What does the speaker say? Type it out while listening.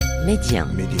Média.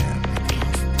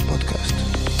 Podcast.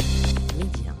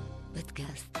 Média.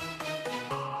 Podcast.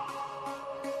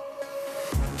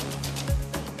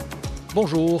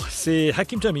 Bonjour, c'est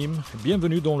Hakim Tamim.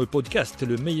 Bienvenue dans le podcast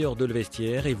Le meilleur de le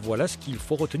vestiaire et voilà ce qu'il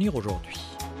faut retenir aujourd'hui.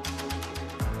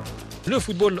 Le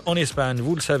football en Espagne,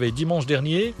 vous le savez, dimanche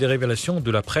dernier, des révélations de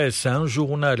la presse, un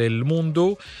journal El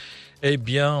Mundo. Eh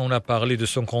bien, on a parlé de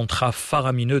son contrat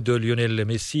faramineux de Lionel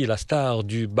Messi, la star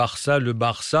du Barça. Le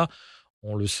Barça,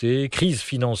 on le sait, crise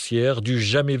financière du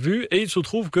jamais vu. Et il se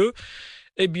trouve que,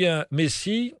 eh bien,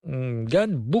 Messi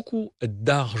gagne beaucoup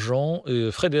d'argent.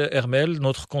 Fred Hermel,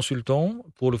 notre consultant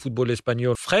pour le football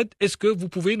espagnol. Fred, est-ce que vous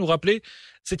pouvez nous rappeler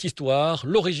cette histoire,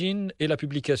 l'origine et la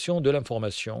publication de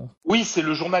l'information? Oui, c'est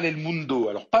le journal El Mundo.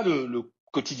 Alors, pas le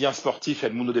quotidien sportif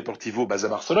El Mundo Deportivo basé à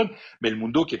Barcelone, mais El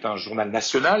Mundo qui est un journal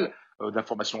national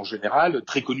d'information générale,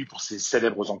 très connu pour ses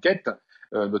célèbres enquêtes,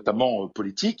 notamment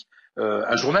politiques.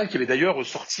 Un journal qui avait d'ailleurs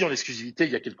sorti en exclusivité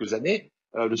il y a quelques années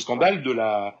le scandale de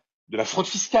la fraude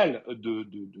fiscale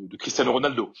de Cristiano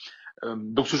Ronaldo.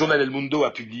 Donc ce journal El Mundo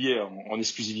a publié en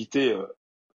exclusivité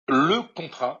le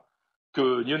contrat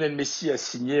que Lionel Messi a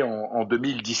signé en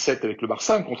 2017 avec le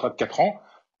Barça, un contrat de 4 ans,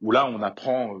 où là on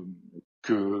apprend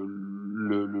que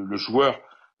le joueur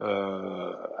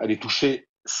allait toucher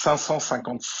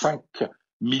 555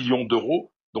 millions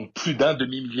d'euros, donc plus d'un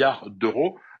demi-milliard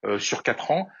d'euros sur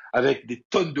 4 ans, avec des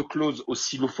tonnes de clauses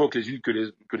aussi loufoques les unes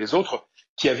que les autres,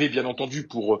 qui avaient bien entendu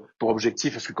pour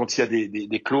objectif, parce que quand il y a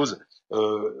des clauses,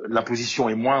 l'imposition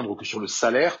est moindre que sur le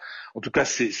salaire. En tout cas,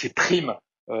 ces primes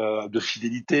de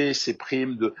fidélité, ces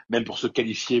primes même pour se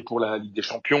qualifier pour la Ligue des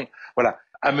Champions, voilà,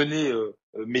 amener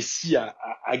Messi à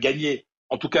gagner.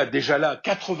 En tout cas, déjà là,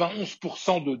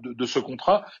 91% de ce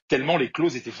contrat, tellement les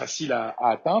clauses étaient faciles à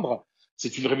atteindre.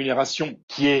 C'est une rémunération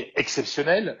qui est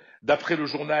exceptionnelle. D'après le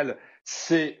journal,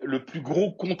 c'est le plus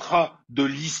gros contrat de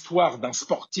l'histoire d'un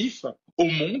sportif au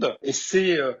monde. Et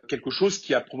c'est quelque chose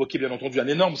qui a provoqué, bien entendu, un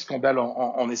énorme scandale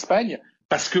en Espagne,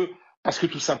 parce que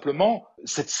tout simplement,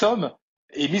 cette somme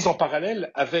est mise en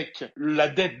parallèle avec la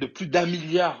dette de plus d'1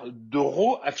 milliard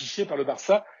d'euros affichée par le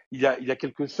Barça il y a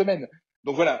quelques semaines.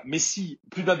 Donc voilà, Messi,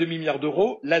 plus d'un demi-milliard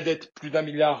d'euros, la dette, plus d'1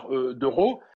 milliard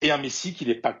d'euros, et un Messi qui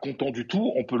n'est pas content du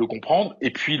tout, on peut le comprendre,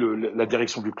 et puis la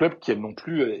direction du club qui, elle non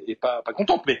plus, est pas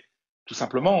contente. Mais tout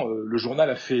simplement, le journal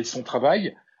a fait son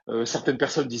travail. Certaines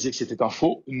personnes disaient que c'était un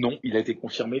faux. Non, il a été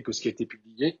confirmé que ce qui a été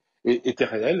publié était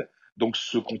réel. Donc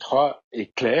ce contrat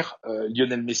est clair.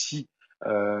 Lionel Messi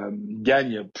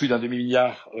gagne plus d'un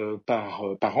demi-milliard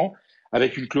par an,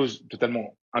 avec une clause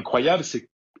totalement incroyable, c'est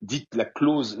dite la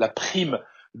clause, la prime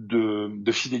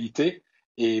de fidélité.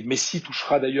 Et Messi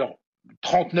touchera d'ailleurs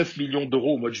 39 millions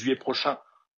d'euros au mois de juillet prochain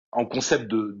en concept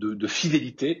de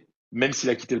fidélité, même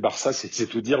s'il a quitté le Barça. C'est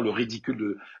tout dire le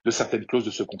ridicule de certaines clauses de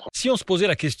ce contrat. Si on se posait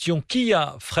la question, qui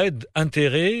a, Fred,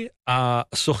 intérêt à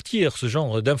sortir ce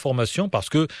genre d'informations, parce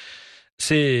que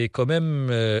c'est quand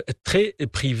même très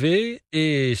privé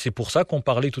et c'est pour ça qu'on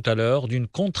parlait tout à l'heure d'une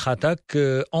contre-attaque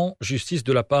en justice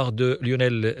de la part de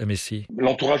Lionel Messi.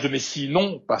 L'entourage de Messi,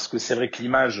 non, parce que c'est vrai que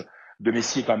l'image de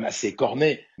Messi est quand même assez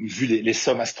écornée, vu les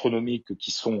sommes astronomiques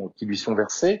qui lui sont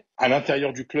versées. À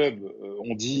l'intérieur du club,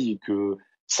 on dit que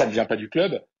ça ne vient pas du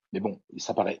club, mais bon,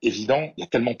 ça paraît évident. Il y a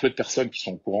tellement peu de personnes qui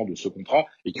sont au courant de ce contrat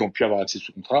et qui ont pu avoir accès à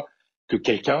ce contrat que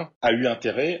quelqu'un a eu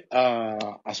intérêt à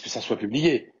ce que ça soit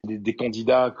publié. Des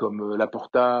candidats comme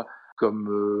Laporta,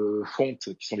 comme Font,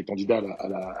 qui sont les candidats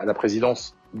à la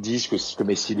présidence, disent que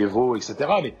Messi les vaut, etc.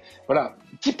 Mais voilà,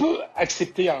 qui peut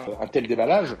accepter un tel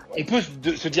déballage? On peut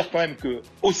se dire quand même que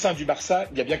au sein du Barça,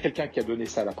 il y a bien quelqu'un qui a donné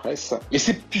ça à la presse. Et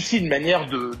c'est aussi une manière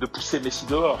de pousser Messi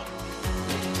dehors.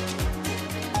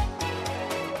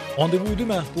 Rendez-vous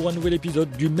demain pour un nouvel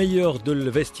épisode du meilleur de le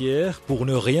vestiaire. Pour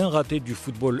ne rien rater du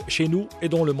football chez nous et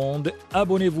dans le monde,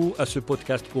 abonnez-vous à ce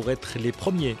podcast pour être les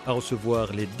premiers à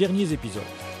recevoir les derniers épisodes.